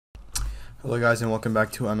Hello guys and welcome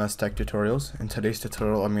back to MS Tech Tutorials. In today's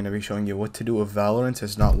tutorial I'm going to be showing you what to do if Valorant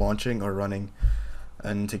is not launching or running.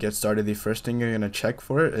 And to get started, the first thing you're going to check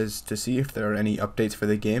for is to see if there are any updates for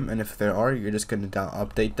the game, and if there are, you're just going to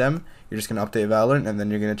update them. You're just going to update Valorant, and then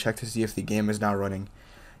you're going to check to see if the game is now running.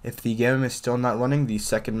 If the game is still not running, the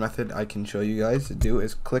second method I can show you guys to do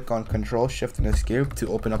is click on Control, Shift, and Escape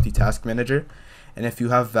to open up the task manager. And if you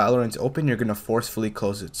have Valorant open, you're going to forcefully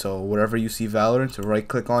close it. So wherever you see Valorant, right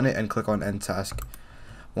click on it and click on End Task.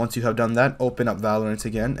 Once you have done that, open up Valorant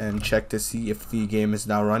again and check to see if the game is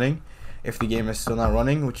now running. If the game is still not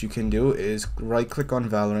running, what you can do is right click on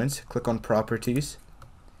Valorant, click on Properties.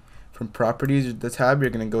 From Properties, the tab, you're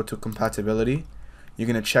going to go to Compatibility. You're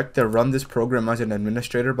going to check the Run this program as an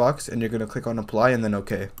administrator box, and you're going to click on Apply and then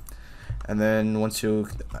OK. And then once you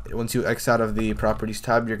X out of the Properties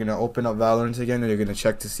tab, you're going to open up Valorant again, and you're going to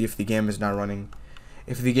check to see if the game is not running.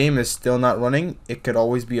 If the game is still not running, it could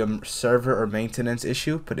always be a server or maintenance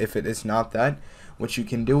issue, but if it is not that, what you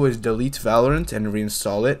can do is delete Valorant and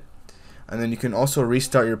reinstall it. And then you can also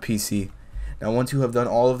restart your PC. Now once you have done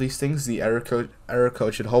all of these things, the error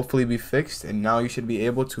code should hopefully be fixed, and now you should be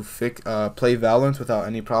able to play Valorant without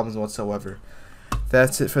any problems whatsoever.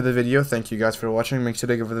 That's it for the video. Thank you guys for watching. Make sure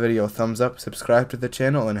to give the video a thumbs up, subscribe to the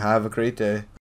channel, and have a great day.